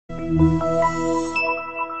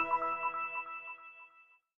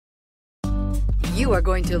You are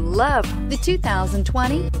going to love the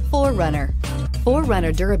 2020 4Runner.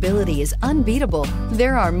 4Runner durability is unbeatable.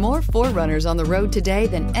 There are more 4Runners on the road today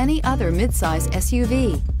than any other midsize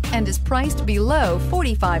SUV and is priced below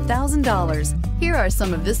 $45,000. Here are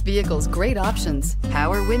some of this vehicle's great options: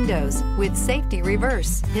 power windows with safety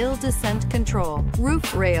reverse, hill descent control,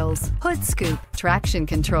 roof rails, hood scoop, traction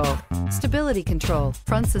control, stability control,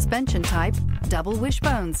 front suspension type, double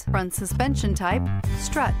wishbones, front suspension type,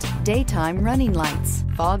 strut, daytime running lights,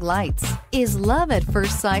 fog lights. Is love at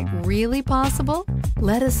first sight really possible?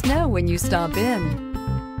 Let us know when you stop in.